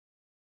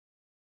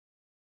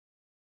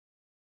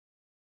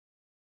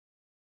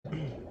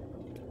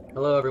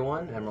Hello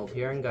everyone, Emerald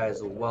here, and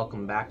guys,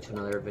 welcome back to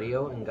another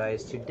video. And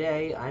guys,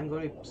 today I'm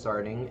going to be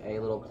starting a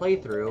little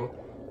playthrough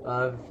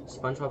of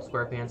Spongebob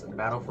Squarepants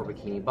Battle for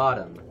Bikini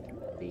Bottom,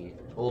 the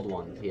old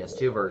one,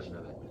 PS2 version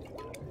of it.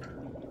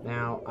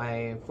 Now,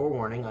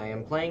 forewarning, I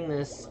am playing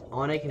this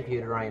on a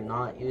computer. I am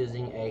not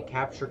using a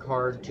capture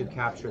card to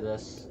capture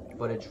this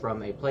footage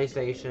from a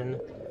PlayStation.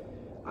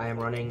 I am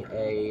running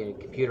a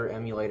computer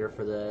emulator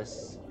for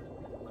this,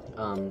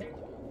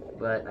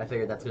 but I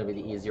figured that's going to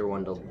be the easier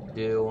one to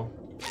do.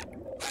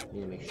 I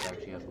need to make sure I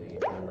actually have the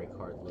memory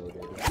card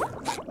loaded.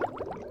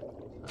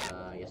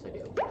 Yes I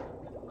do.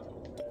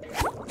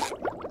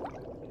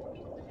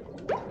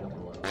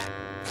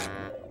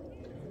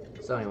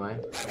 So anyway,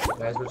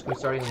 guys, we're just going to be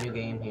starting a new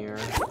game here.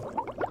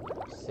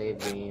 Save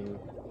game.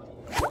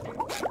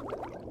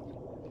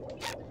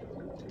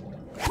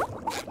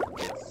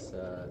 It's,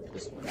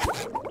 this one.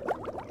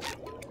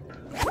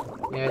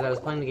 Anyways, I was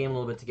playing the game a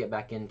little bit to get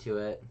back into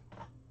it.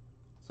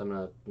 So I'm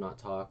going to not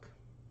talk.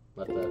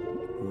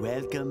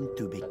 Welcome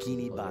to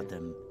Bikini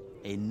Bottom,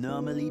 a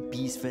normally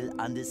peaceful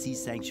undersea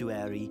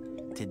sanctuary.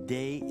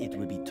 Today it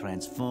will be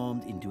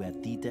transformed into a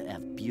theater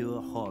of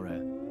pure horror,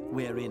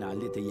 wherein our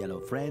little yellow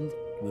friend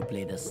will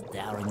play the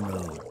starring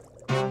role.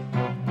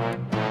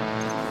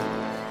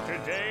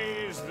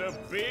 Today is the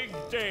big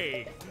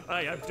day.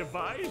 I have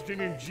devised an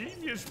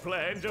ingenious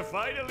plan to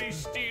finally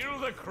steal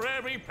the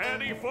Krabby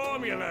Patty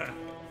formula.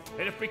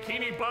 And if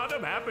Bikini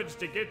Bottom happens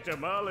to get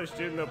demolished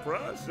in the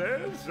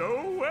process,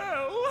 oh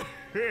well.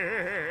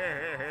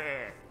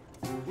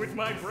 With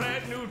my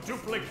brand new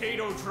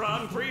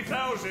Duplicatotron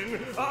 3000,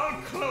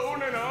 I'll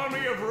clone an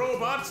army of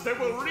robots that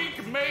will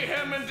wreak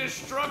mayhem and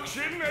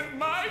destruction at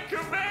my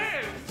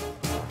command.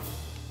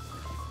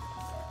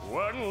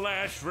 One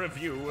last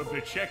review of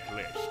the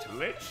checklist.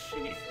 Let's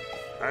see.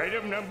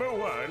 Item number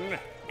 1.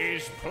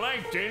 Is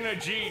Plankton a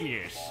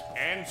genius?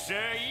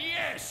 Answer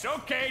yes.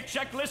 Okay,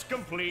 checklist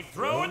complete.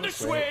 Throw in the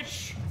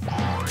switch.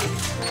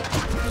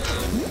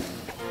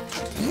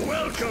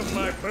 Welcome,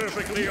 my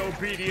perfectly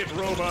obedient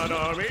robot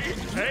army.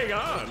 Hang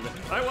on.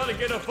 I want to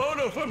get a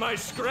photo for my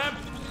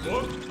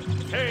scrapbook.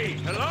 Hey,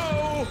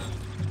 hello?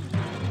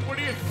 What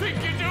do you think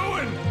you're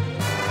doing?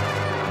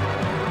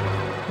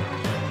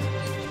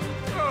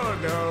 Oh,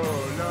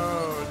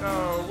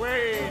 no,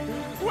 wait.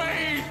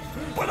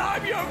 But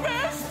I'm your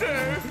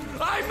master.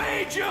 I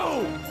made you!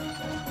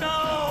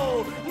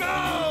 No!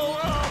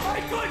 Oh, my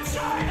good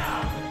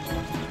China!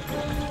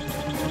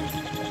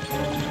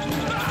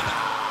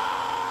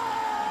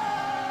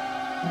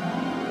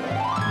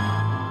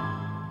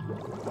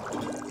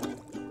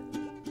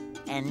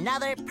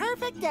 Another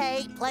perfect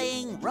day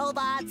playing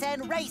robots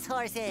and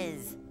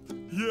racehorses.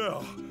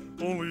 Yeah,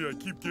 only I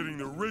keep getting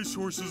the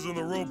racehorses and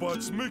the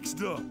robots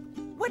mixed up.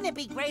 Wouldn't it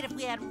be great if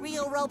we had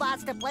real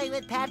robots to play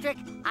with, Patrick?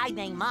 I'd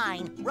name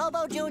mine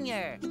Robo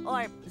Jr.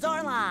 or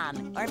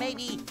Zorlon or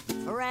maybe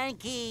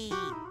Frankie.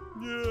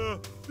 Yeah,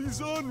 these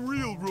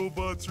unreal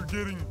robots are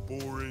getting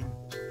boring.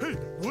 Hey,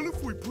 what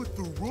if we put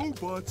the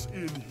robots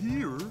in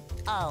here?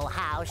 Oh,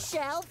 how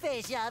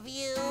shellfish of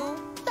you.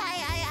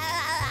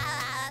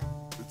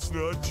 It's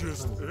not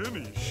just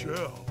any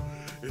shell.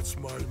 It's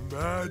my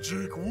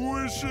magic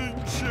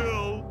wishing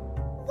shell.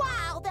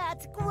 Wow,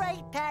 that's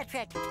great,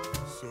 Patrick.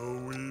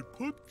 So we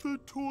put the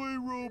toy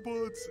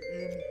robots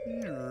in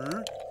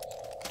here.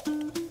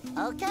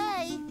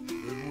 Okay.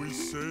 Then we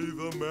say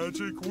the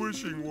magic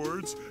wishing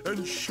words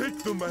and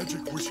shake the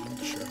magic wishing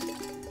shell.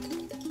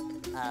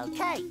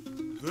 Okay.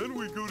 Then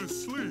we go to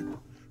sleep,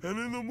 and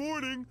in the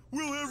morning,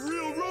 we'll have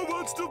real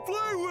robots to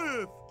play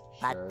with.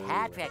 But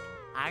Patrick,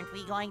 aren't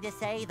we going to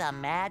say the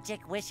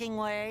magic wishing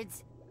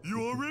words?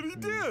 You already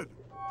did.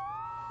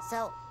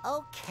 So,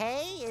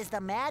 okay is the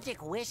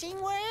magic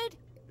wishing word?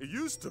 It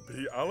used to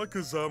be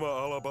Alakazama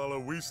Alabala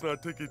Wiesna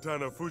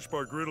Tikitana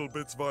Fushbar Griddle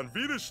Bits von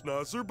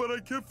Wiederschnauzer, but I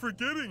kept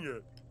forgetting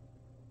it.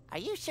 Are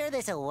you sure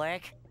this'll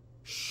work?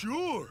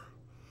 Sure.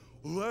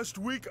 Last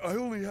week, I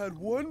only had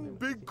one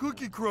big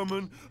cookie crumb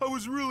and I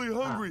was really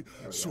hungry.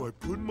 So I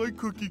put my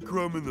cookie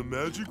crumb in the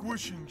magic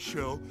wishing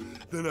shell.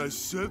 Then I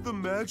said the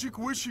magic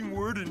wishing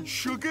word and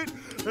shook it.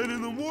 And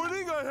in the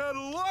morning, I had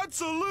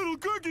lots of little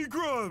cookie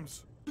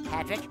crumbs.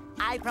 Patrick,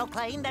 I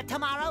proclaim that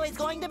tomorrow is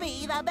going to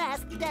be the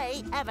best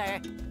day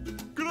ever.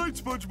 Good night,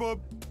 SpongeBob.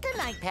 Good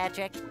night,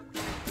 Patrick.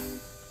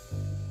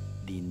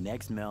 The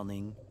next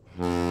morning.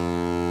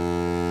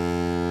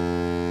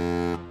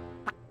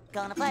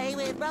 Gonna play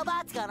with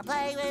robots, gonna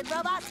play with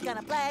robots,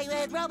 gonna play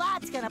with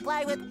robots, gonna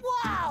play with...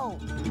 Wow!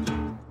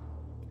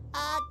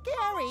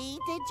 Gary,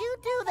 did you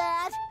do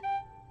that?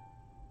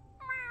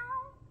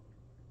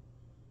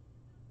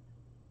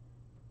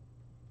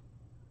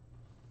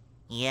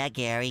 Yeah,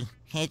 Gary.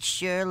 It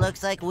sure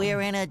looks like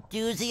we're in a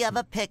doozy of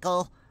a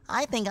pickle.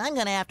 I think I'm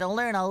gonna have to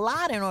learn a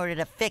lot in order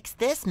to fix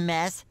this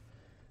mess.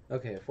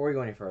 Okay, before we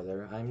go any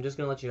further, I'm just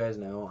going to let you guys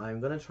know, I'm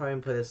going to try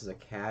and play this as a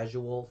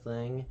casual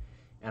thing,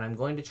 and I'm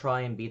going to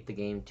try and beat the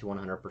game to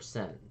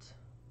 100%,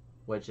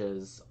 which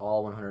is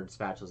all 100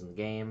 spatulas in the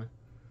game,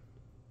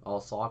 all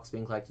socks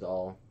being collected,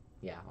 all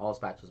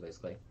spatulas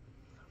basically.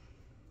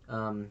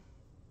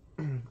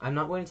 I'm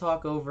not going to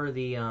talk over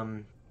the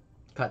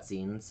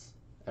cutscenes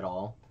at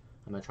all.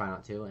 I'm going to try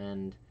not to,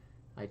 and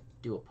I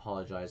do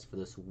apologize for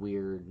this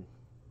weird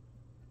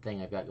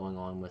thing I've got going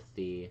on with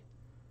the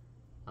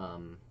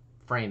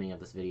framing of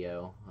this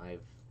video.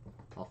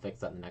 I'll fix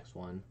that in the next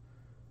one.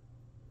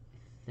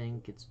 I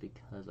think it's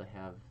because I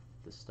have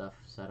the stuff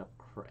set up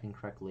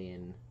incorrectly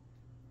in...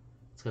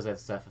 It's because I have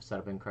stuff set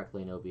up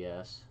incorrectly in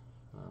OBS.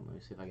 Let me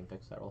see if I can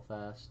fix that real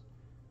fast.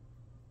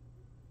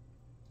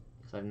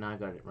 Because I've now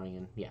got it running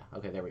in... Yeah,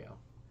 okay, there we go.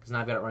 Because now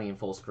I've got it running in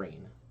full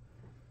screen.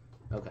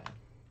 Okay.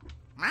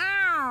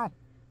 Meow!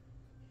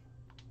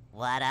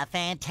 What a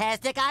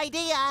fantastic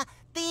idea!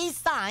 These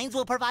signs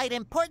will provide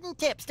important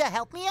tips to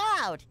help me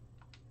out.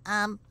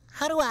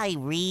 How do I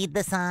read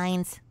the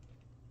signs?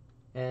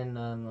 And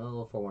a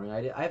little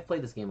forewarning, I've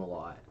played this game a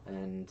lot,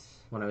 and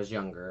when I was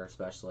younger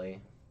especially.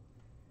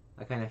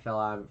 I kind of fell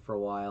out of it for a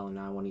while, and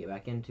now I want to get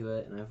back into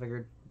it, and I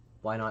figured,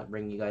 why not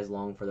bring you guys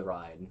along for the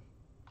ride?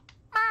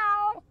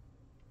 Meow!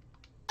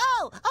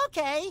 Oh,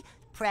 okay.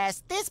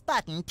 Press this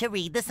button to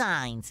read the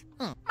signs.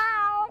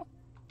 Meow!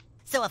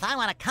 So if I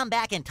want to come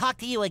back and talk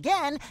to you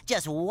again,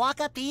 just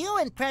walk up to you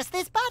and press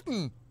this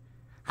button.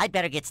 I'd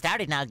better get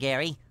started now,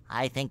 Gary.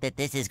 I think that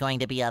this is going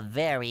to be a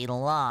very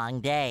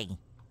long day.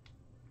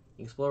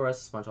 Explore the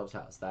rest of SpongeBob's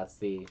house. That's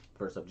the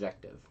first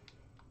objective.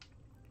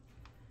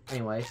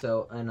 Anyway,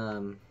 so, and,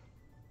 I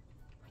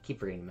keep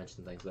forgetting to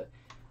mention things, but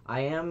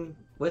I am,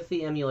 with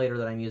the emulator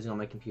that I'm using on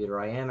my computer,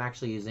 I am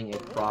actually using a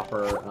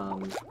proper,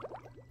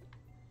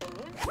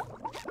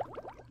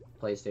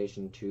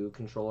 PlayStation 2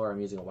 controller.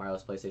 I'm using a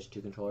wireless PlayStation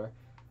 2 controller.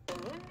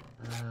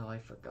 Oh, I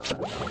forgot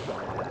about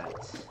that.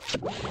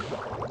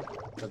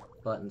 The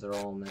buttons are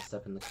all messed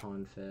up in the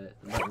button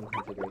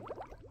configuration.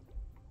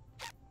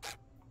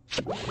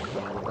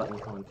 Yeah, the button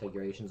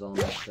configuration's all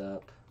messed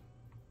up.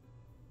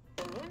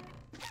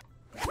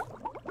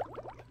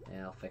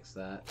 Yeah, I'll fix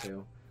that,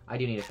 too. I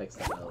do need to fix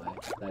that, by the way.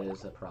 That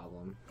is a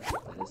problem.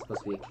 That is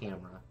supposed to be a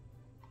camera.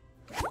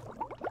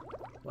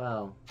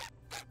 Well...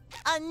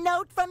 A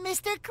note from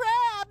Mr.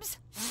 Krabs!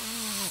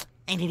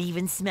 And it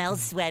even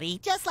smells sweaty,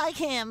 just like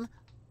him.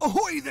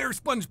 Ahoy there,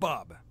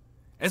 SpongeBob!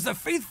 As a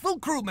faithful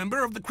crew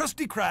member of the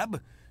Krusty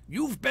Krab,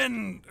 you've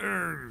been,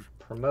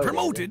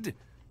 promoted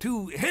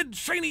to head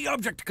shiny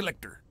object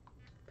collector.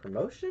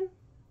 Promotion?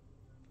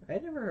 I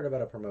had never heard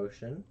about a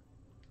promotion.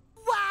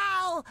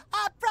 Wow!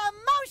 A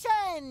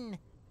promotion!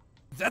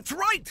 That's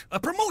right, a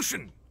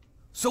promotion!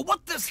 So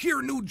what this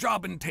here new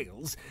job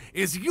entails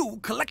is you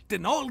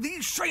collecting all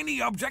these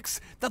shiny objects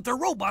that the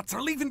robots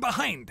are leaving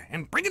behind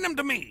and bringing them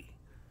to me.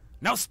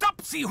 Now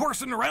stop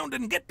seahorsing around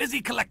and get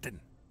busy collecting.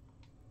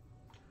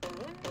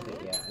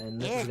 Okay, yeah, and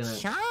this It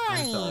is gonna... I'm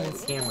sorry,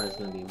 shines. the camera is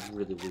gonna be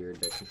really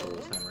weird to control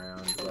this time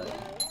around, but...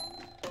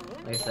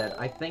 Like I said,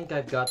 I think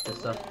I've got the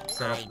stuff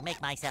set I make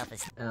myself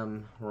a...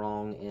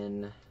 wrong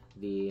in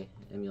the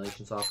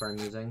emulation software I'm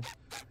using.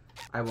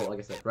 I will, like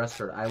I said, rest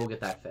assured, I will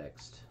get that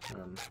fixed.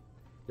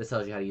 This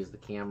tells you how to use the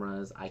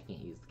cameras. I can't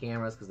use the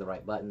cameras because the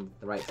right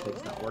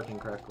stick's not working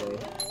correctly.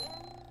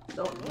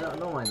 Don't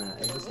mind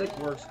that. If the stick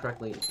works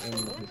correctly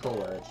in the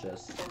controller, it's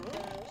just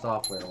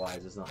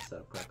software-wise, it's not set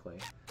up correctly.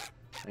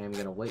 I am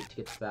gonna wait to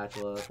get the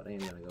spatula, but I am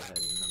gonna go ahead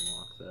and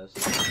unlock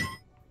this.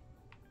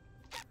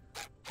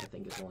 I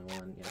think it's only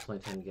one. Yeah, plenty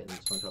of time to get in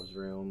SpongeBob's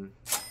room.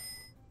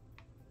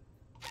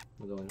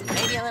 We'll go in here.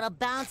 Maybe a little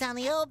bounce on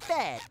the old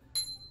bed.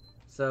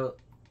 So,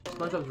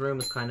 SpongeBob's room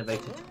is kind of a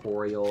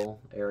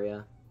tutorial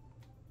area.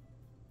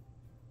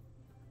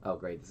 Oh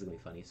great, this is gonna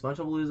be funny.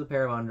 SpongeBob will lose a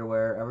pair of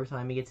underwear every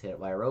time he gets hit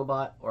by a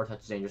robot or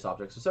touches dangerous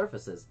objects or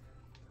surfaces.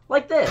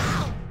 Like this!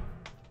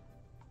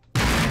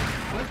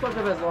 When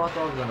SpongeBob has lost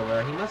all of his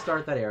underwear, he must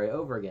start that area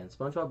over again.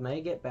 SpongeBob may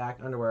get back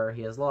underwear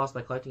he has lost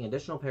by collecting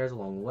additional pairs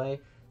along the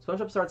way.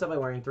 SpongeBob starts out by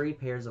wearing 3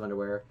 pairs of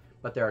underwear,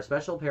 but there are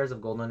special pairs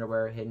of golden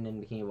underwear hidden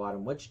in Bikini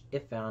Bottom, which,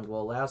 if found,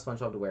 will allow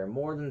SpongeBob to wear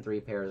more than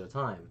 3 pairs at a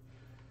time.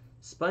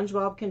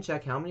 SpongeBob can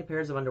check how many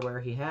pairs of underwear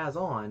he has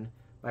on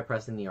by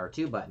pressing the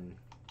R2 button.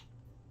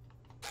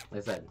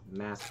 Like I said,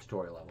 massive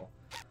tutorial level.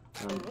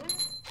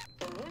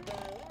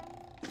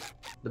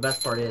 The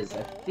best part is,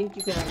 I think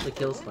you can actually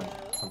kill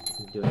SpongeBob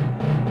from doing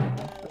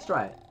it. Let's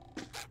try it.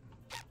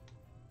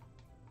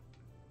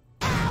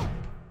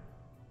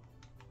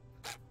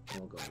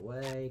 We'll go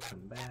away,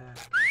 come back.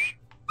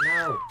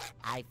 No!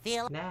 I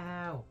feel...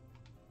 Now!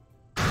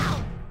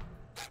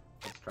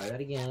 Let's try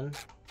that again.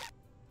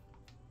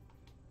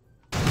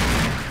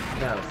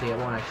 No, see, it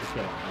won't actually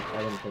kill him. I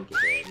didn't think it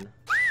did.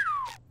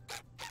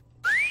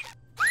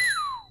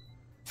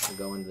 We'll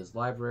go into his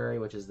library,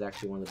 which is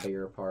actually one of the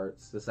bigger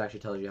parts. This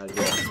actually tells you how to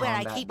do This is where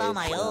I keep all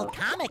my combat-based old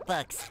stuff. comic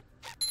books.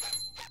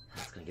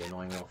 That's gonna get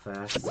annoying real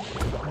fast.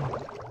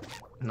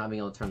 Not being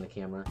able to turn the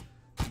camera.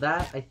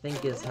 That, I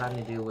think, is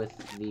having to do with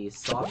the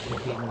soft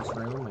located in this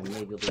room. I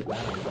may be able to do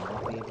that, I may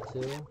not be able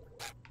to.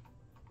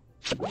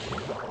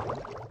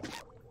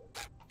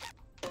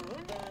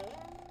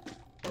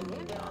 I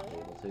may not be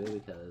able to,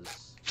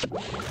 because...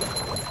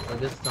 Like,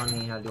 this is telling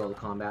me how to do all the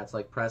combats.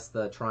 Like, press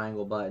the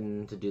triangle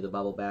button to do the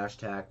bubble bash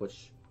attack,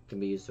 which can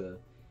be used to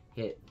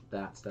hit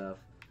that stuff.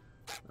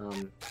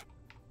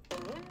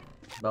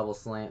 bubble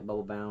slant,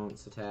 bubble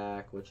bounce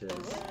attack, which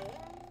is,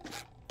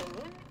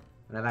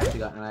 and I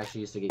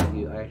actually used to get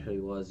you. I actually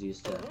was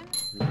used to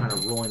kind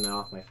of rolling that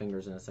off my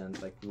fingers in a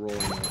sense, like rolling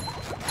it.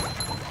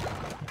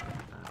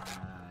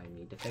 I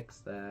need to fix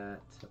that.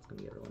 That's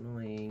gonna get real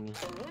annoying.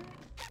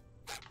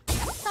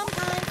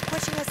 Sometimes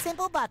pushing a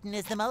simple button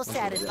is the most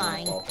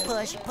satisfying.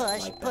 Push,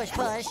 push, push,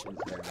 push.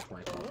 It's very much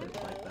my fault that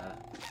it's like that.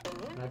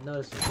 And I've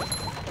noticed you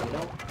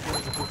don't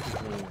play the cookies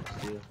anymore,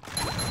 do you?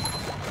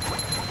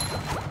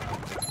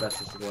 It's best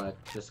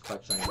just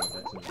collect shiny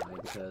objects anyway,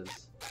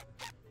 because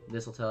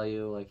this will tell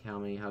you like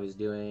how he's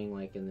doing,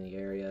 like in the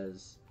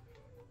areas.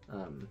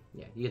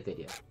 Yeah, you get the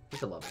idea.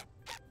 Just a level.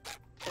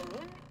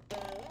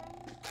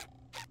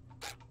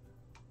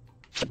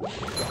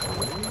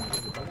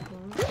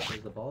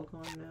 Is the ball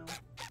gone now?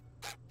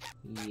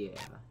 Yeah,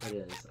 it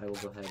is. I will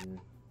go ahead and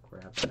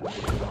grab that.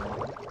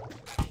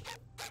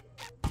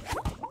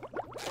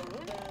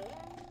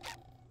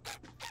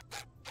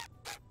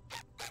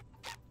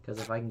 Because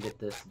if I can get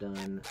this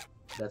done,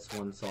 that's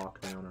one sock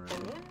down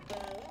already.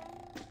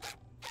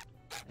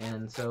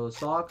 And so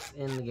socks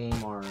in the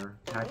game are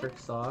Patrick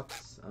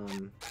socks.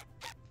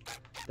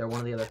 They're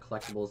one of the other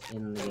collectibles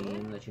in the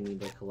game that you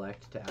need to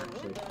collect to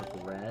actually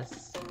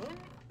progress.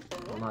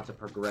 Well, not to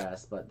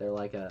progress, but they're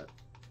like a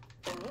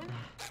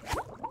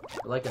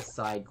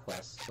side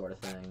quest sort of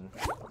thing.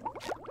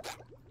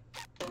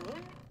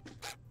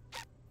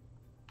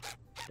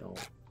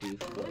 Don't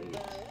deflate.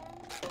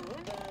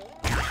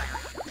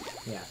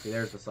 Yeah, see,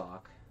 there's the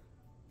sock.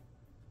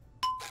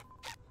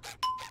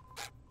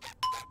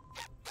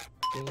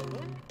 Ding,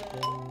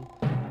 ding.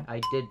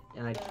 I did,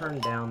 and I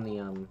turned down the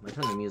I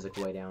turned the music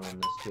way down on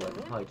this too. I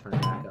could probably turn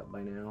it back up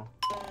by now.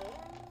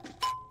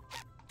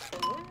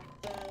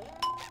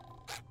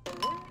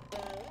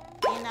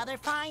 Another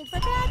find for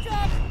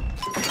Patrick!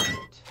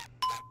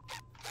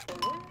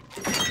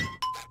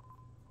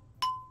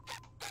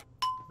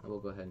 I will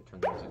go ahead and turn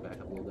the music back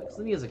up a little bit. Cause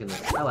the music in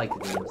this, I like the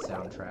game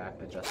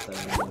soundtrack. I just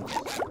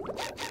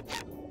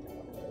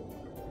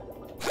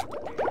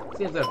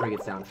seems like a pretty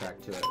good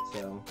soundtrack to it.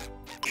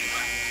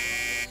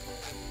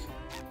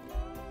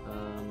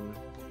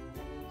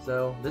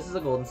 So this is a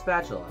golden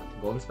spatula.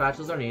 Golden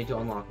spatulas are needed to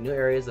unlock new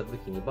areas of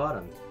Bikini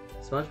Bottom.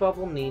 SpongeBob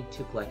will need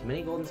to collect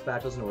many golden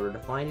spatulas in order to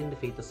find and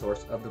defeat the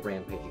source of the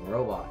rampaging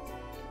robots.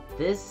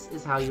 This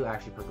is how you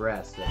actually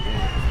progress the game.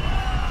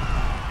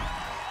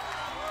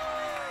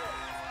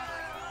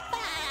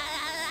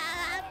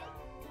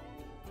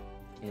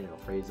 And it'll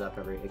freeze up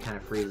it kind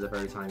of freezes up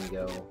every time you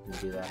go and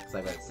do that, because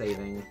I've got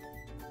saving.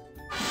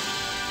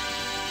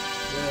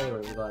 Yay,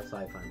 we got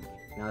outside finally.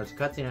 Now there's a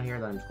cutscene out here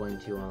that I'm just going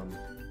to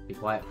be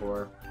quiet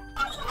for.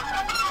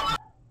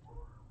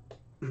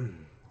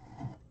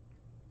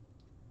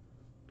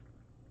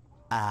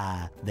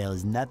 Ah,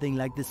 there's nothing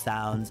like the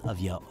sounds of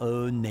your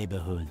own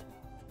neighborhood.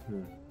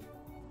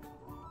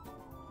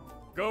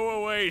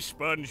 Go away,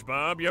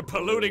 SpongeBob. You're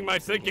polluting my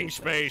thinking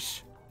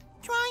space.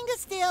 Trying to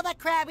steal the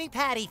Krabby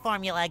Patty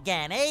formula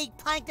again, eh,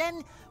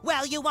 Plankton?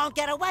 Well, you won't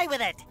get away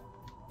with it.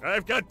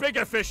 I've got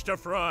bigger fish to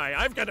fry.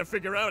 I've got to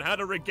figure out how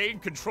to regain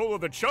control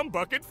of the Chum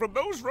Bucket from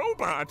those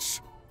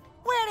robots.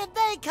 Where did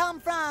they come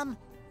from?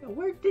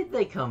 Where did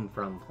they come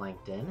from,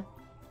 Plankton?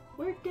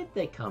 Where did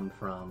they come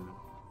from?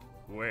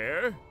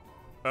 Where?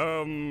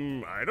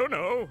 I don't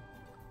know.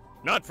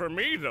 Not for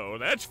me, though,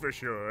 that's for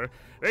sure.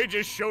 They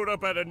just showed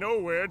up out of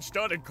nowhere and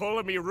started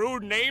calling me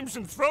rude names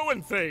and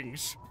throwing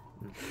things.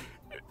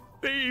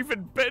 They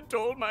even bent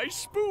all my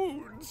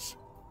spoons.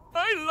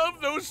 I love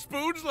those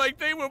spoons like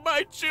they were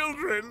my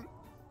children.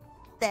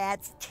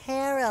 That's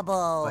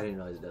terrible. I didn't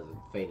realize it doesn't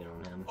fade in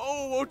on him.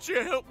 Oh, won't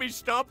you help me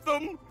stop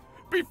them?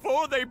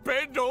 Before they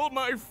bend all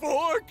my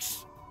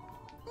forks?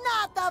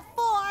 Not the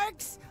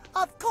forks!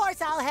 Of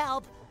course I'll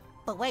help.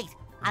 But wait,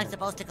 I'm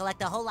supposed to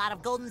collect a whole lot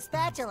of golden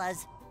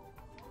spatulas.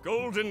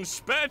 Golden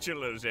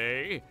spatulas,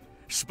 eh?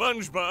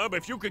 SpongeBob,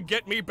 if you could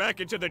get me back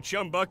into the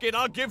Chum Bucket,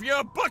 I'll give you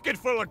a bucket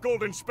full of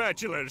golden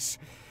spatulas.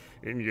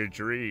 In your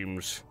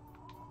dreams.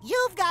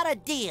 You've got a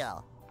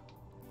deal.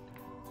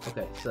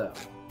 Okay, so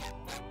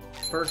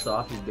first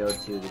off, you go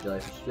to the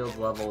Jellyfish Fields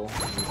level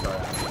and start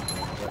out.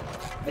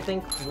 I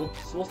think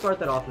we'll start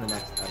that off in the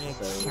next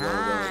episode. We'll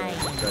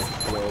go to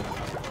Jellyfish Fields.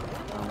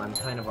 I'm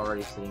kind of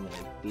already sitting at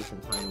a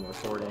decent time in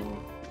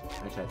recording.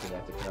 Actually, I think I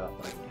have to cut out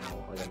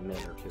like a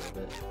minute or two of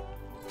it.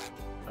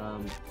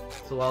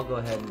 So I'll go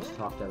ahead and just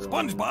talk to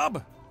everyone.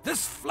 SpongeBob,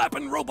 this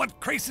flapping robot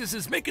crisis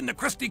is making the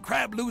Krusty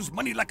Krab lose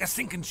money like a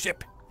sinking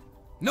ship.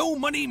 No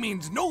money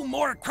means no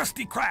more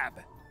Krusty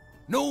Krab.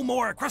 No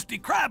more Krusty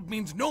Krab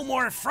means no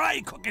more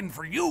fry cooking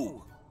for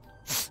you.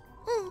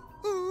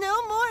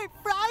 No more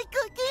fry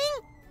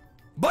cooking?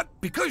 But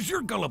because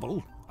you're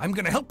gullible, I'm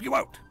gonna help you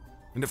out.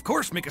 And of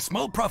course make a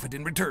small profit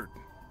in return.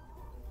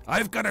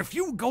 I've got a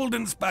few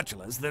golden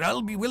spatulas that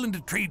I'll be willing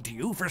to trade to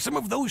you for some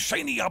of those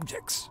shiny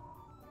objects.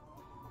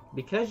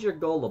 Because you're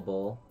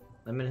gullible,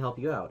 I'm gonna help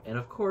you out. And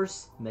of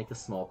course, make a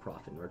small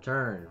profit in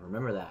return.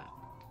 Remember that.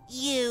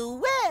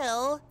 You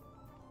will?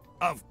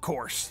 Of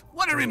course.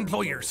 What are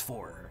employers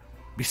for?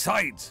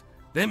 Besides,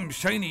 Them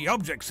shiny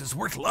objects is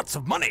worth lots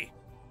of money.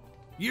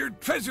 Your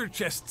treasure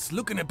chest's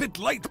looking a bit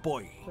light,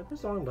 boy. Did I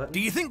press the wrong button? Do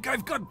you think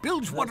I've got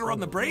bilge water on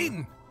the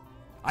brain?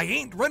 I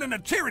ain't running a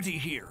charity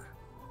here.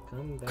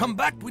 Come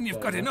back when you've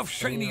got enough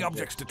shiny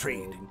objects to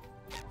trade.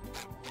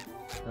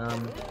 Yeah,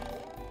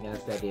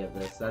 that's the idea of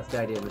this. That's the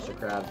idea of Mr.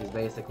 Krabs. He's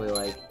basically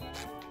like...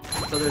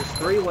 So there's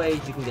 3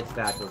 ways you can get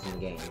spatulas in the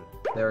game.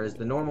 There is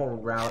the normal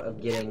route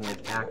of getting,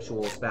 like,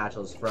 actual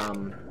spatulas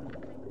from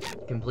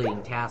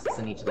completing tasks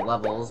in each of the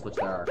levels, which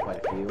there are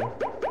quite a few. You have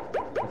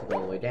to go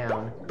all the way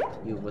down.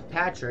 With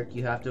Patrick,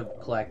 you have to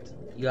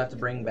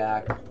bring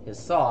back his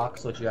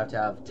socks, which you have to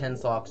have 10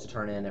 socks to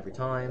turn in every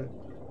time.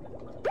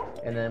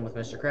 And then with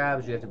Mr.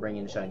 Krabs, you have to bring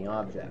in shiny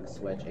objects,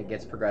 which it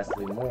gets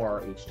progressively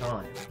more each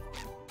time.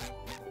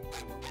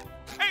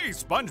 Hey,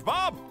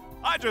 SpongeBob!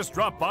 I just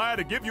dropped by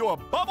to give you a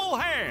bubble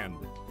hand.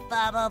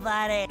 Bubble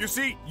Buddy. You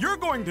see, you're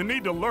going to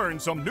need to learn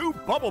some new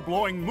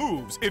bubble-blowing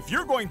moves if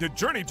you're going to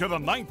journey to the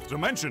 9th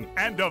dimension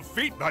and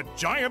defeat the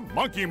giant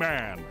monkey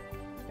man.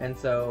 And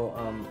so,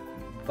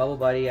 Bubble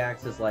Buddy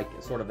acts as like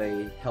sort of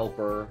a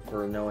helper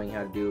for knowing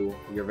how to do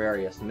your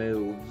various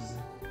moves.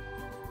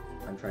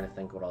 I'm trying to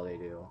think what all they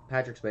do.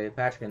 Patrick and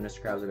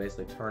Mr. Krabs are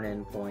basically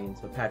turn-in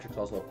points, but Patrick's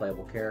also a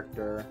playable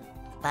character.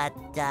 But,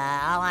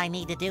 all I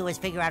need to do is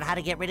figure out how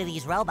to get rid of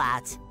these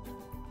robots.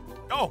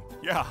 Oh,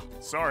 yeah,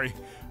 sorry.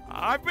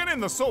 I've been in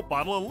the soap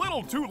bottle a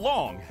little too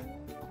long.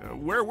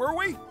 Where were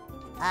we?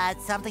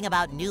 Something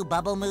about new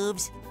bubble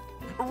moves?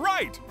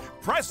 Right!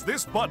 Press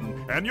this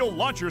button and you'll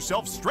launch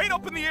yourself straight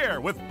up in the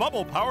air with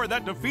bubble power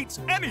that defeats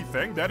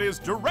anything that is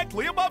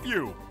directly above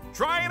you.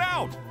 Try it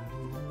out!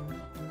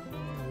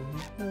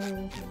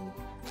 So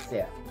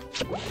yeah,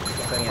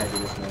 showing how to do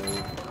this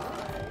move.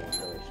 I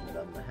really shouldn't have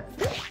done that.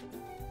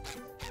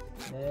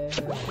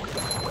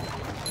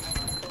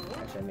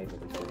 Actually, I made it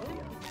before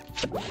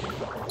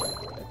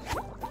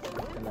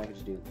and I could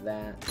just do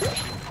that.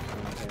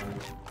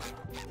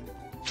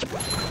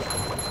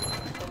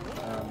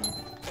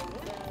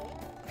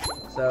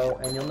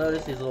 And you'll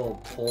notice these little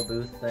pull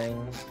booth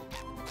things.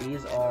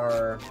 These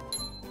are,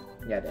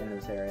 yeah, to enter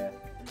this area.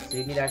 So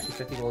you need actually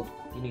 15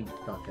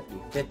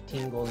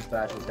 golden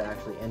spatulas to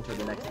actually enter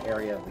the next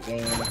area of the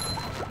game,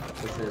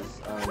 which is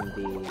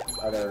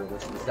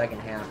the second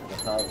half of the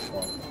hub.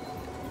 Well,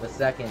 the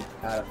second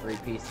out of 3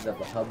 pieces of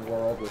the hub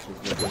world, which is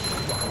what this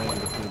main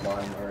Bikini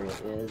Bottom area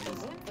is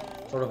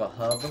sort of a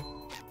hub.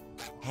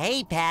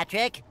 Hey,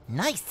 Patrick.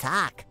 Nice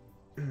sock.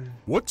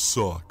 What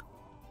sock?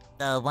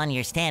 The one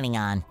you're standing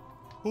on.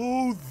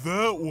 Oh,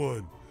 that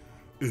one.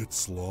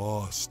 It's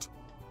lost.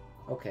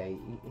 Okay,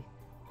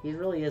 he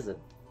really is a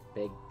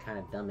big kind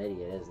of dumb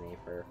idiot, isn't he?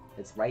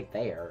 It's right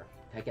there.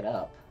 Pick it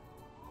up.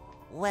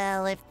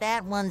 Well, if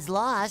that one's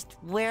lost,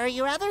 where are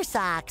your other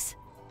socks?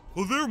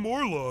 Oh, they're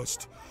more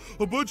lost.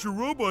 A bunch of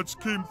robots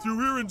came through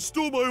here and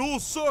stole my whole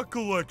sock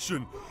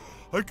collection.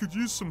 I could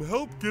use some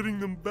help getting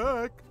them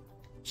back.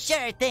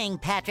 Sure thing,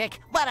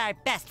 Patrick. What are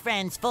best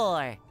friends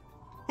for?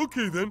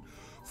 Okay, then.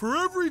 For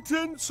every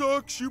 10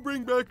 socks you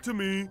bring back to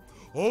me,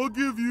 I'll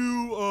give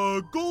you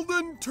a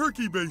golden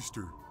turkey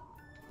baster.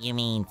 You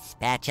mean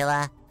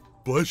spatula?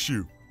 Bless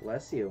you.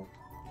 Bless you.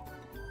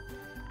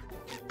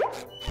 Okay,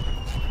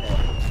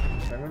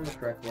 if I remember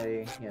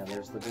correctly, yeah,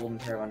 there's the golden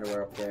pair of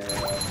underwear up there.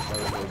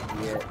 Probably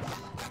get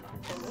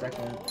in a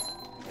second.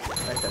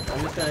 Like I said,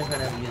 I'm just going to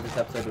kind of use this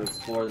episode to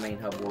explore the main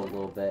hub world a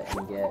little bit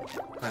and get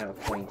kind of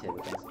acquainted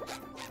with this.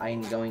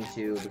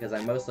 Because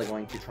I'm mostly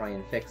going to try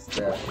and fix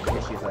the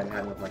issues that I'm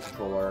having with my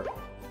controller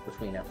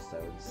between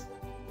episodes.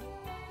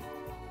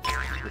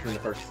 Between the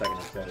first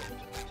and second episode.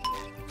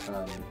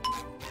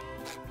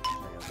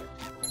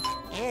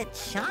 It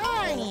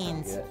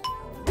shines!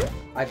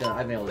 I've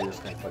been able to do this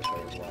kind of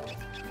quickly as well.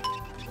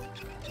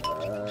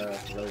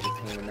 Really just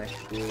pain in the neck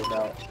to do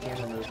about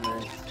camera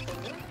movement.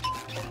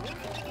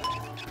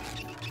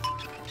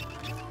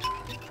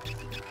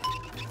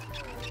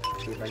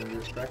 See if I can do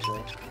this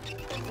correctly.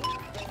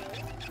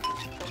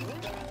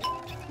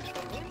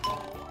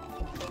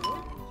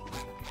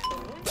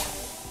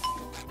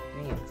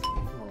 Dang it,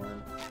 come on.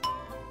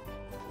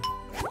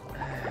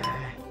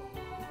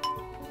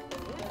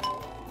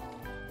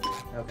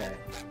 Okay.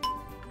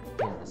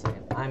 Hang on a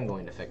second. I'm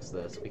going to fix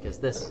this because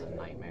this is a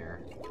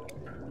nightmare.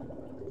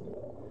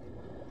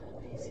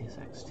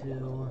 PCSX2.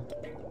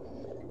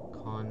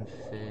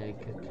 Config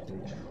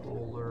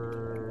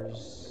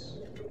controllers.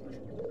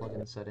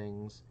 Plugin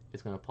settings.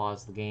 It's going to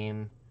pause the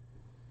game.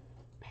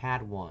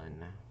 Pad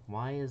 1.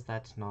 Why is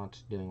that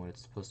not doing what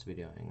it's supposed to be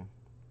doing?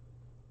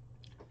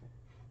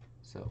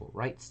 So,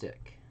 right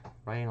stick.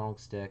 Right analog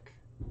stick.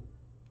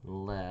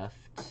 Left.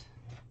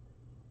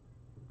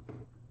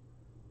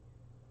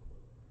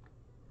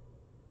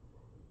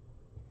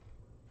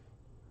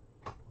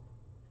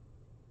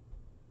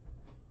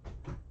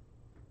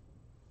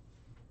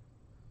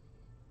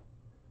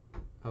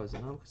 Oh, is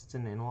it not? Because it's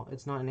in analog.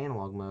 It's not in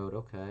analog mode.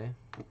 Okay.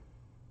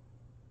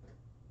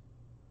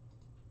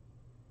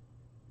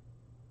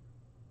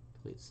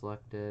 Delete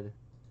selected.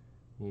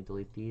 You need to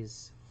delete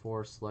these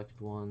 4 selected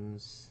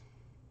ones.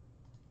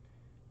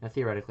 Now,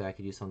 theoretically, I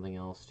could use something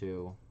else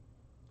too.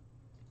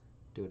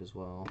 do it as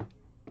well.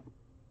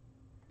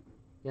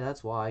 Yeah,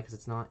 that's why, because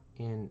it's not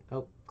in...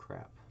 Oh,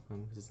 crap.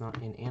 Because it's not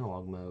in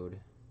analog mode.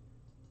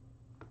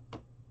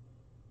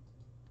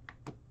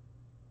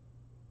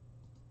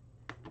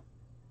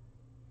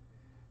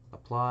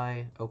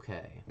 Apply.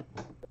 Okay.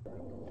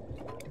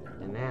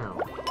 And now,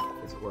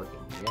 it's working.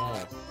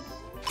 Yes.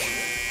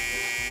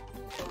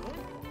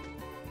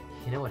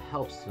 You know, it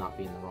helps to not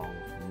be in the wrong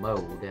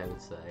mode, I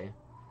would say.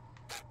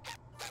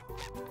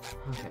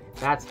 Okay,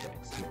 that's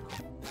fixed now.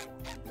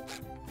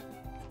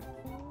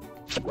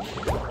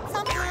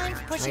 Sometimes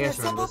pushing a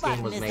simple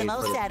button is the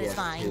most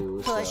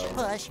satisfying. Push, so.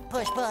 push,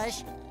 push,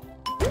 push.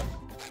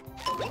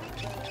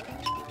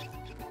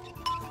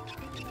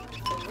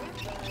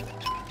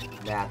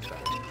 That's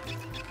better.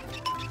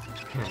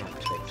 I'm gonna have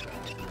to fix that.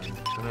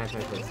 I'm gonna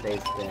try to it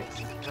stays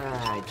fixed.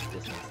 I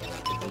just messed that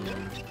up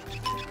again.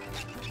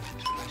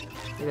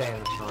 Maybe I have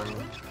enough time.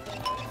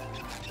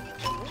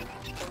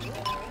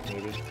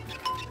 Maybe.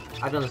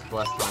 I've done this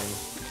less times.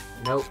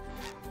 Nope.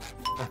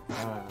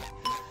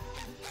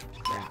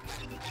 Crap.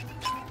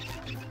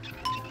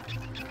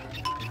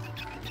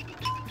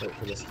 Wait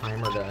for this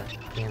timer to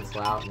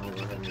cancel out and I'll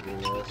go ahead and do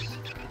this.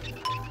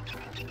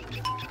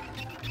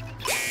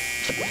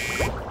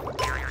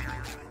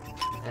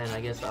 And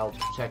I guess I'll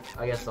check,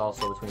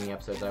 also between the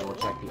episodes I will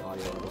check the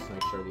audio levels to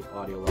make sure the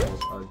audio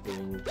levels are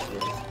doing just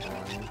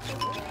fine.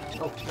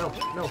 Oh, no,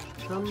 no,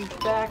 come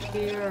back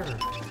here!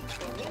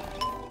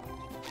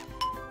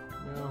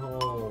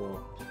 No.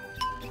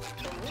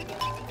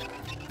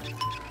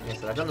 Like I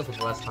said, I've done this with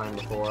less time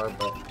before,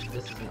 but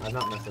this isn't, I've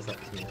not messed this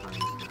up as many times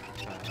in the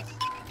past.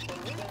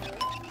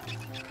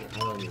 Okay, I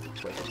really need to be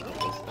quick about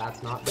this.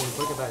 That's not being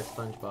quick about it,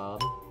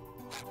 Spongebob.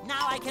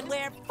 Now I can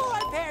wear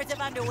 4 pairs of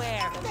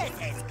underwear. This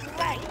is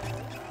great.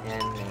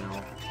 And now,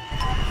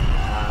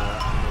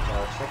 make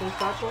our second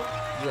spatula.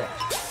 There.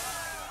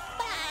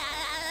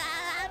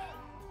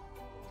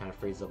 Kind of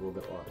freezes up a little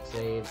bit while it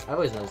saves. I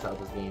always notice that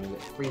with this game,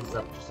 it freezes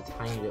up just a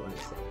tiny bit when it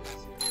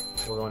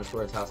saves. We'll go into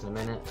Square's house in a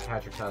minute.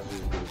 Patrick's house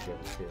uses blue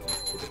chips too.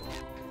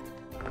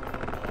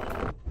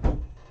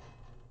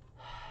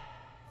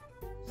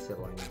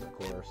 Siblings, of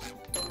course.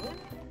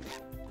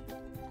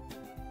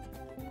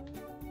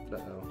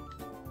 Uh-oh.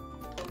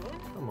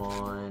 Come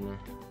on.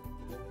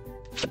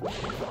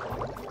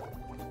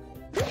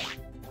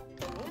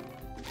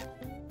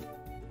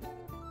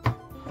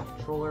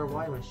 Controller,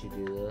 why must you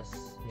do this?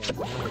 Yeah, it's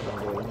never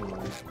gonna do it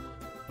anyway.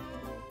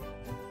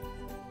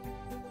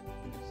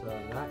 So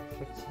that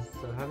fixes,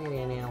 so having it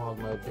in analog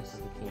mode fixes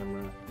the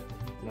camera.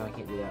 Now I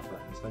can't do that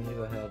button, so I need to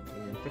go ahead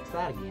and fix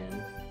that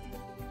again.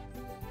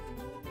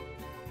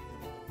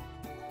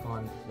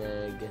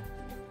 Config.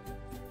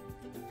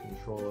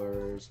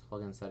 Controllers,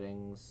 plugin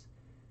settings.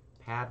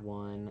 Pad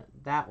 1,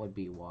 that would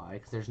be why,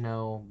 because there's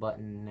no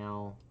button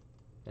now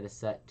that is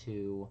set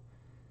to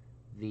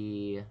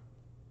the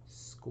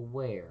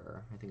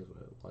square. I think is what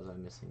it was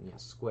I'm missing. Yeah,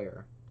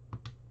 square.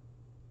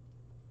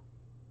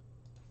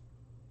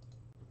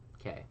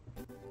 Okay.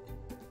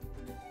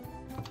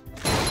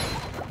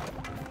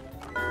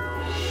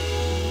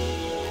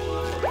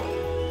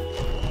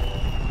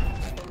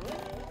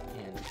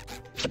 And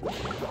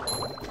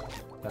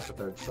that's the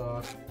third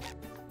sock.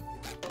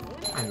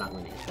 I'm not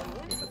going to hit that. I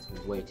think that's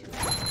way too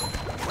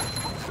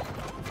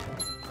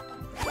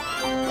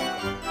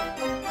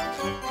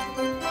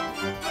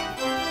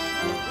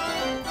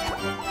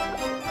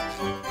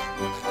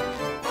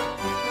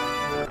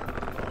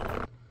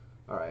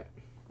Alright.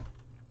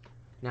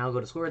 Now I'll go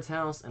to Square's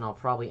house, and I'll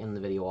probably end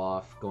the video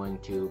off going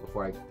to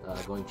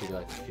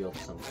Jellyfish Fields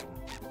or something.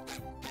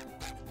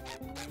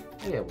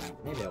 Maybe I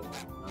won't. Maybe I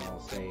won't.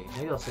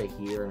 Maybe I'll stay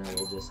here, and I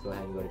will just go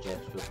ahead and go to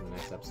Jellyfish Fields for the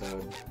next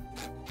episode.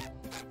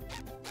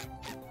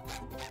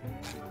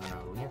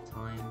 We have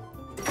time.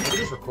 We can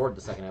just record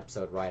the second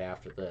episode right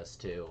after this,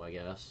 too, I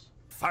guess.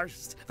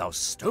 First, those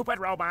stupid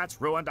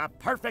robots ruined a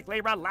perfectly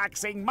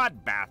relaxing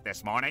mud bath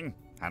this morning,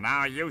 and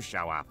now you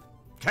show up.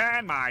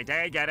 Can my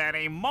day get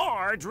any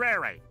more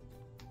dreary?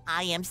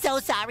 I am so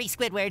sorry,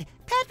 Squidward.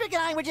 Patrick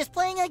and I were just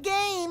playing a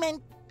game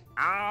and...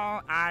 Oh,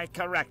 I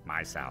correct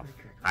myself.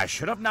 I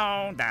should have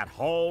known that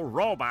whole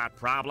robot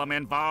problem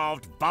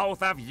involved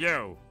both of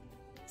you.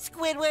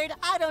 Squidward,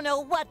 I don't know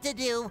what to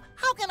do.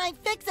 How can I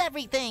fix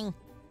everything?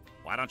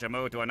 Why don't you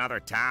move to another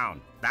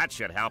town? That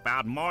should help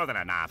out more than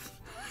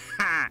enough.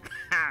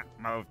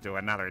 Move to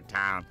another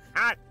town.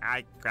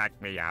 I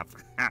cracked me up.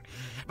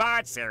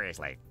 But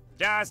seriously,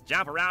 just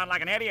jump around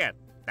like an idiot.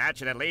 That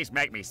should at least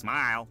make me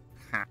smile.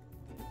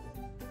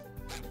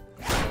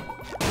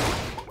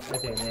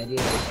 Okay, the idea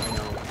is I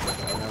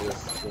know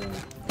this thing.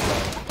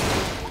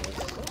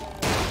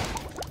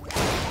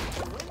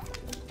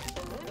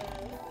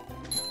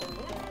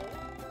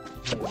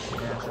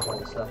 Smash up all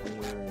the stuff in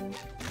here and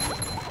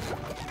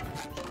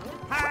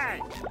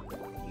Hey!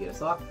 you get a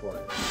sock for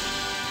it.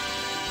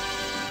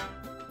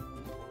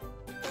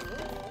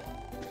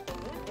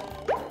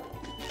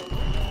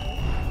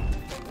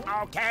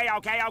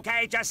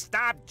 Okay, just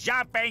stop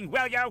jumping,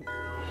 will you?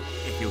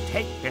 If you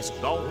take this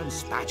golden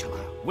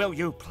spatula, will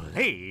you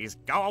please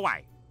go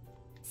away?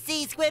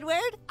 See,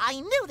 Squidward?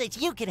 I knew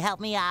that you could help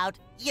me out.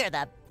 You're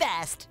the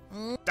best.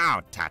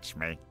 Don't touch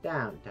me.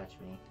 Don't touch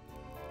me.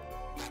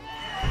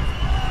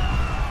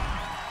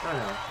 I don't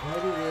know.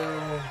 Maybe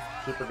we'll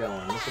keep her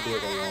going. This will be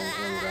like one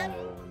of the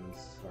longer ones.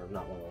 Or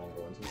not one of the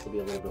longer ones. This will be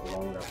a little bit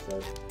longer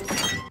episode.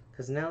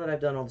 Because now that I've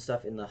done all the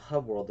stuff in the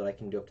hub world that I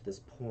can do up to this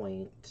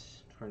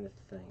point, I'm trying to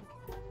think.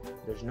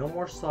 There's no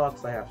more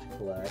socks I have to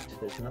collect.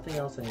 There's nothing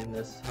else in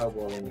this hub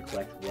world I need to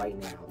collect right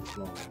now at this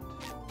moment.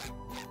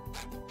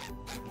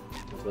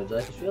 Let's go to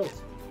Jellyfish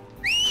Fields.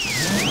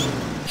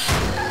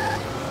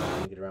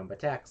 I'm get around by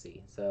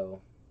taxi,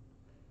 so...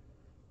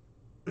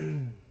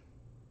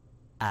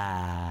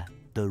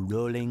 The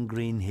rolling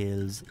green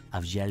hills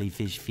of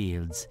Jellyfish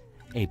Fields.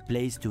 A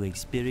place to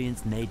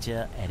experience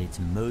nature at its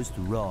most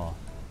raw,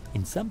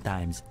 and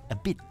sometimes a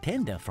bit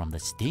tender from the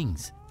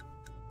stings.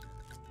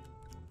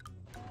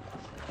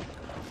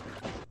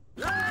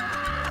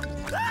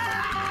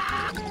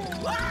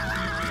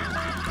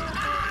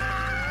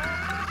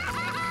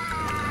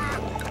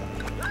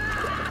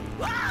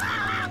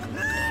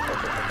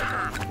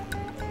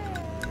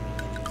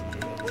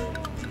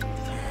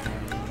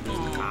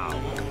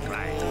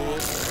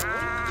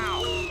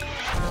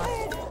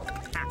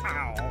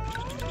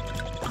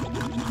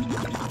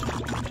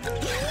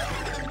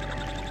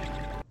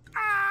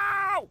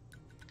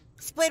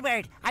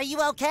 Squidward, are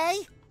you okay?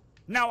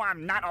 No,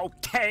 I'm not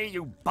okay,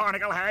 you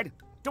barnacle head.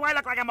 Do I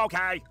look like I'm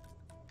okay?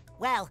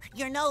 Well,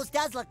 your nose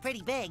does look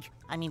pretty big.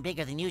 I mean,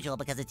 bigger than usual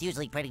because it's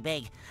usually pretty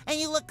big. And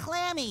you look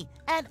clammy.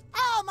 And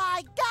oh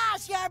my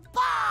gosh, you're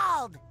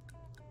bald!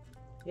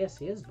 Yes,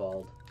 he is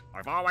bald.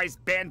 I've always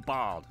been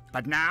bald,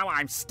 but now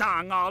I'm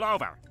stung all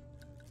over.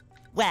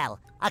 Well,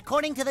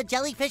 according to the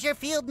Jellyfisher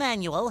Field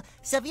Manual,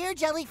 severe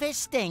jellyfish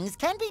stings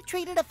can be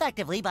treated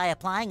effectively by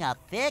applying a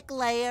thick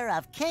layer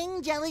of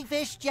king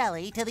jellyfish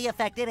jelly to the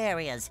affected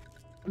areas.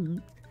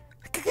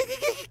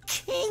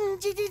 King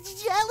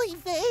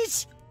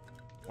jellyfish?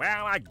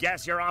 Well, I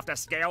guess you're off to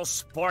scale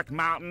Spork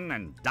Mountain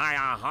and die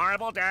a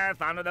horrible death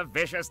under the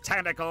vicious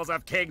tentacles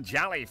of King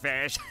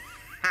Jellyfish.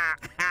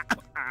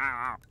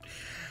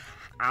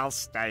 I'll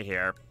stay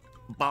here,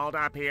 balled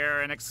up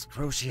here in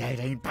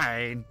excruciating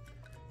pain.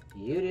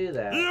 You do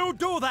that. You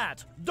do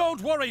that! Don't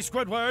worry,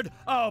 Squidward.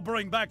 I'll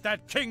bring back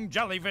that king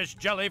jellyfish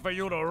jelly for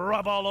you to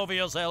rub all over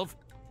yourself.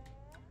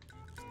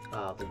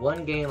 The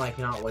one game I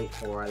cannot wait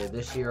for, either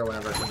this year or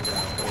whenever it comes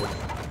out,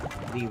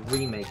 is the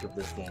remake of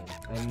this game.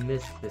 I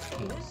miss this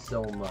game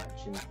so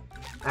much, and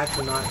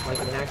actually not, like,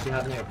 and actually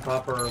having a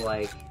proper,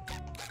 like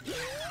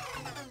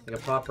a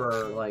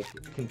proper, like,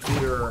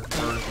 computer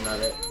version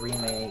of it,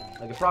 remake,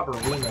 like a proper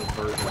remake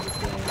version of this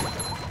game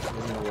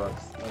is in the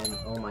works, and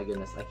oh my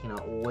goodness, I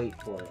cannot wait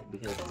for it,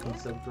 because it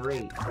seems so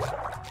great.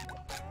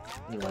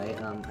 Anyway,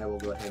 I will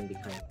go ahead and be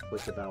kind of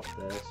quick about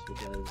this,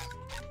 because...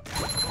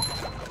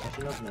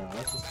 Actually, no,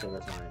 let's just take our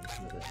time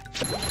with it.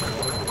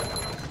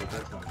 Let's take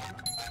our time.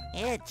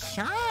 It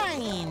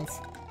shines!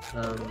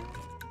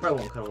 Probably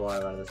won't cut a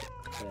lot out of this.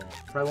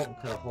 Probably won't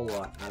cut a whole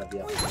lot out of the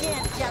episode. We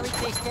can't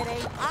jellyfish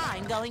today.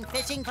 I'm going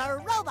fishing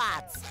for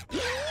robots!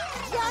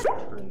 Just...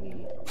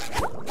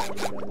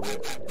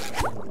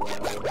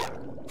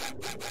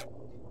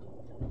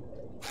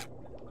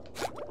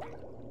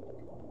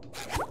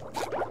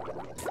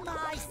 Turn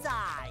my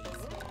size!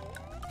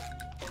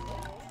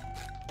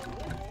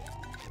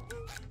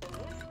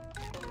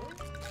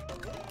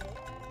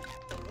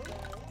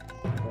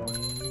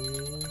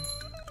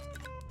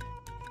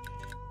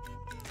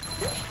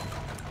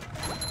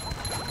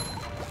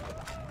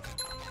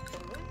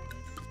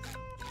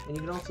 And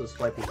you can also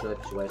swipe these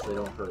jellyfish away so they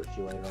don't hurt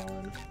you later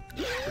on.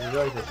 Because the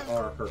jellyfish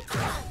are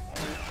hurtful.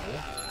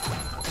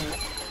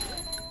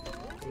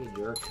 Hey,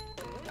 jerk.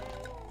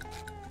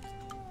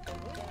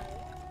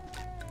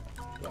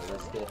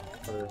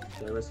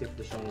 Do I risk it for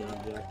the shiny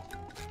object?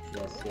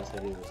 Yes, I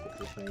do risk it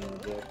for the shiny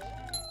object.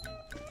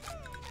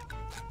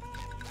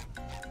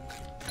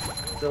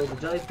 So the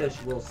jellyfish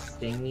will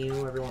sting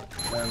you everyone.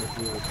 If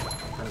you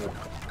kind of,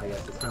 I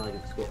guess it's kind of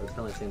like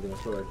the same thing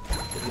with sword.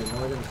 If you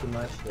annoy them too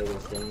much, they will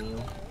sting you.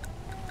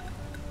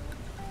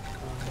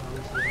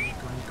 I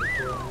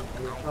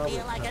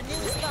feel like a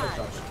new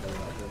sponge.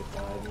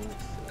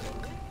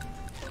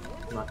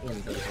 Not in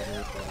 35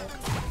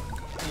 minutes,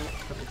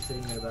 but I'm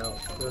sitting at about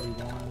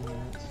 31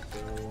 minutes. So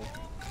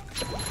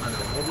I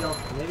don't know.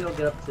 Maybe I'll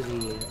get up to the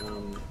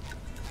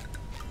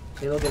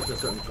maybe I'll get to a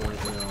certain point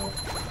and then I'll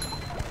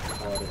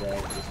call it a day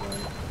for this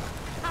one.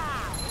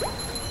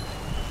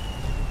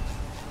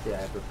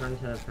 Yeah, I've returned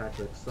 10 of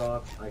Patrick's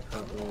socks. I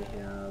currently only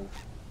have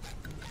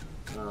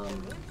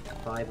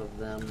 5 of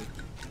them.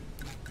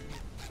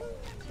 So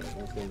I'm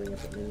just gonna bring up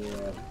the menu.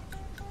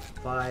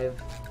 I have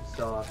 5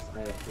 socks. I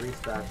have 3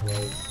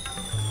 spatulas.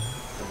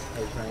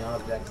 I'm just trying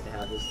objects to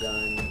have this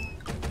done.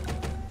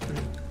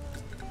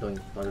 Going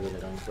farther with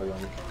it on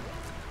going.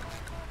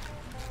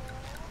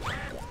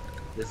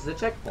 This is a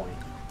checkpoint.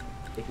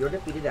 If you're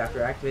defeated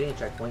after activating a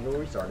checkpoint, you'll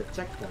restart at the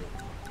checkpoint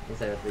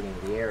instead of beginning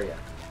of the area.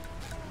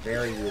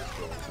 Very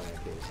useful in some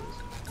cases.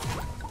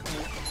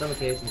 Some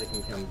occasions it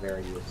can become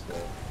very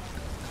useful.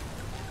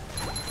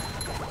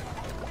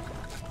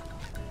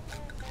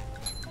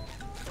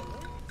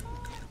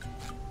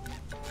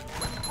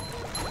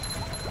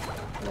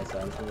 so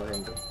I'm just gonna go ahead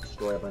and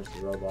destroy a bunch of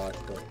the robots,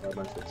 or a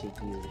bunch of the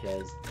tikis,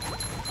 because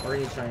we're gonna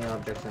need shiny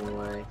objects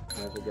anyway.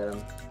 Might as well get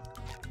them.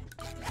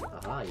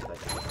 Aha, you bet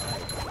you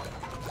died.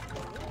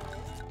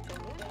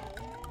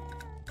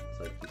 It's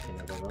like you can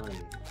never run.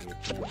 You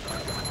can't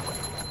hide.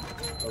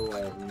 Oh, I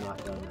have not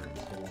done that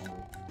so long.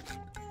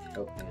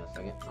 Oh, hang on a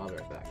second. I'll be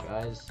right back,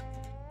 guys.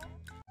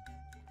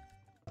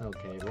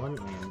 Okay, everyone,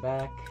 I am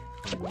back.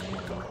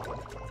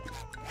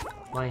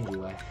 Mind you,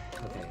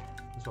 okay,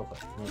 let's roll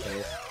quick.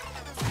 Okay,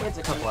 it's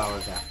a couple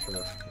hours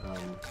after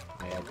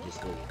I had to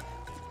just leave.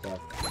 So,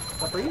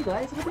 but for you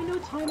guys, it'll be no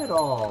time at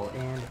all.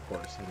 And of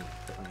course, I'm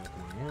putting up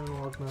my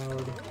analog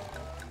mode.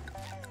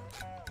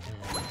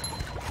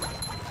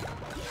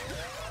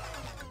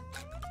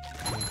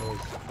 And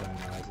voice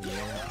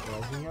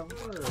finalizing a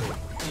word.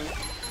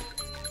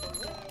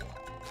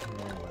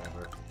 Yeah,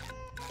 whatever.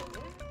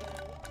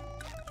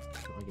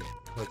 Like it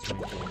hurts my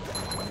feelings so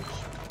much.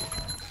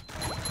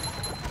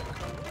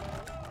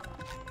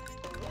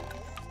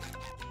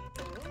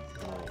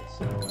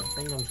 So I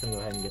think I'm just gonna go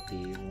ahead and get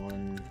the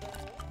one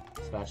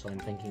spatula I'm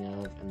thinking of,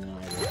 and then I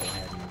will go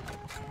ahead and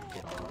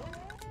get off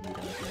and be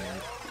done with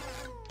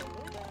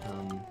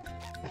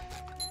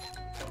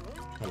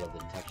I love the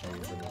detection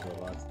range on these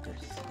robots. They're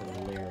just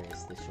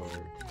hilariously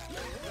short.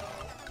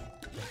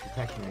 The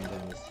detection range on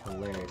them is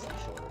hilariously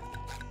short.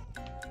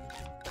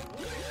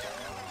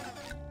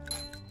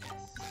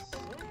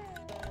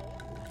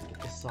 Get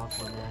the soft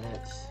one at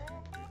it.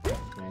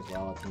 Might as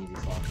well, it's an easy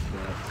soft to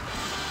get.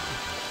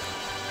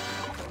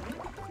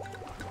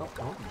 Oh,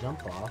 don't jump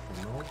off,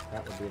 no,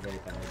 that would be a very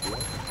bad idea.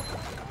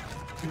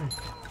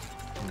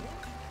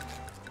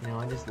 You know,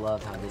 I just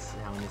love how in this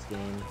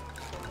game,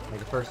 like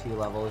the first few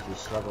levels, you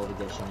struggle to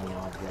get shiny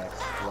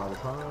objects a lot of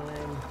the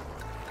time.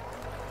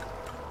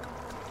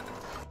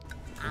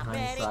 In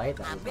hindsight,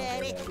 that was not a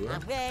bad idea.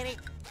 I'm ready.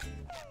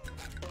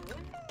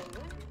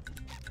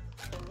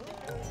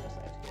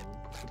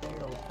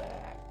 Barrel's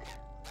back.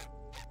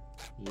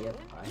 Yep,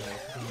 I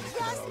have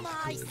Just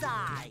my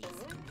size.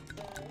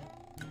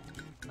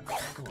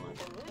 Come on.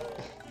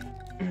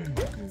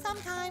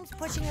 Sometimes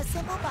pushing a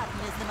simple button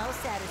is the most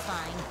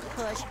satisfying.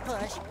 Push,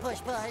 push,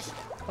 push, push.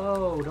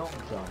 Oh, don't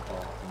jump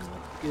off in the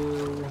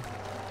goo.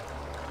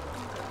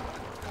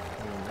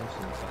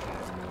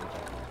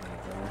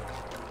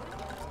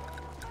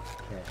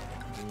 Okay,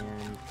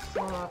 and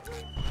stop.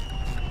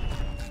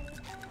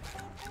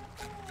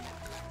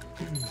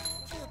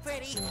 Too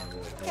pretty. No,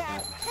 really,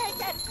 Can't take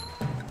it.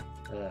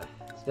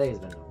 Today's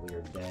been a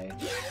weird day.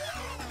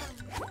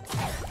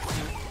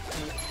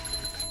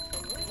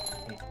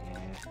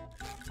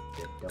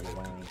 Get double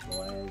whammy,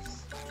 boys.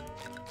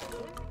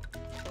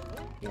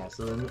 Yeah,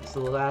 so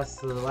the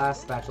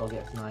last spatula I'll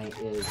get tonight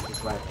is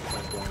just right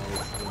after the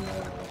guys, and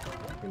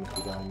pretty much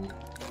be done.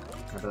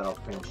 After that, I'll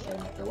pretty much share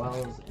my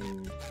farewells,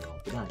 and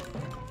I'll be done.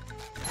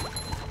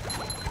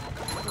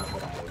 Not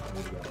that I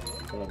need to go to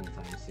bed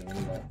anytime soon,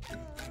 but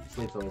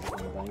sleep's always a fun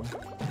thing.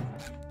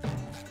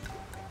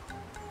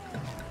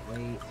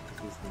 Wait,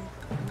 because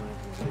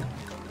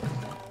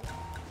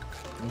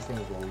these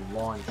things will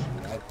launch you.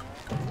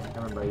 I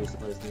remember I used to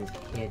play this game as a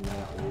kid, and I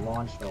got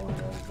launched by one of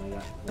those, and I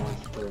got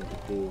launched clear into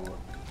goo.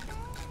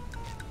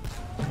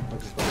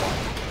 Which is the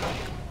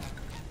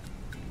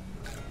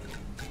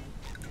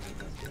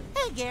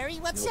Hey, Gary,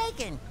 what's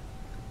shaking?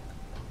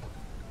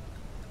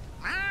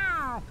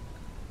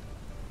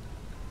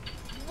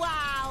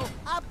 Wow,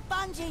 a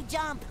bungee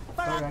jump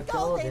for a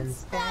golden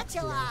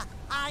spatula.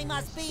 I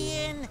must be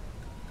in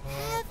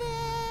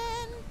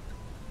heaven.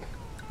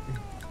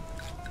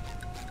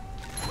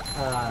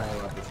 I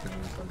love this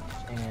game so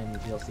much, and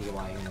you'll see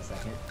why in a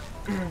second.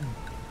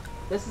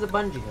 This is a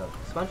bungee hook.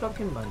 SpongeBob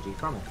can bungee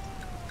from it.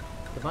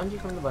 To bungee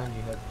from the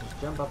bungee hook, just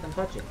jump up and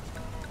touch it.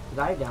 To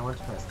dive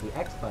downwards, press the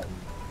X button.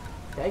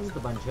 To exit the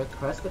bungee hook,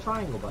 press the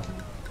triangle button.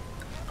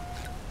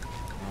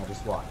 Now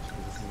just watch,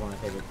 because this is one of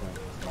my favorite things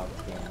about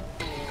this game.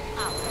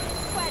 Oh,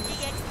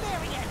 wedgie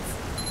experience!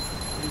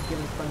 He's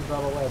giving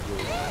SpongeBob a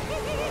wedgie.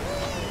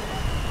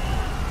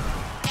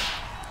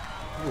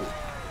 Ooh.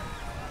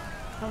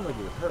 Sounds like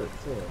he was hurt,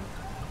 too.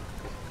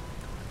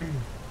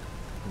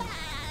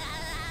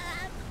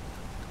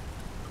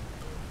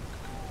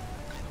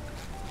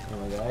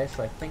 Anyway, guys, so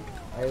I think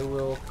I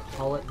will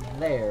call it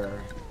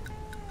there.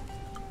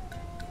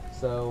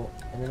 So,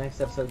 in the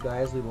next episode,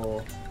 guys, we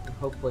will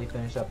hopefully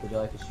finish up the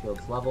Jellyfish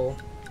Fields level.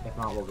 If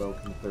not, we'll go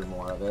through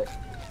more of it.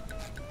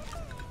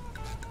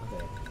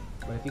 Okay.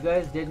 But if you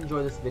guys did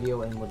enjoy this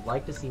video and would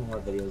like to see more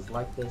videos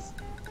like this,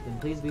 then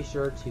please be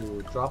sure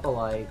to drop a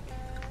like.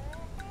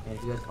 And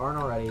if you guys aren't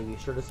already, be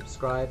sure to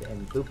subscribe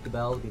and boop the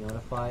bell to be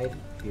notified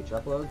of future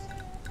uploads.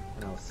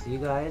 And I'll see you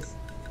guys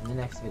in the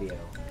next video.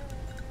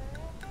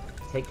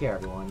 Take care,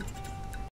 everyone.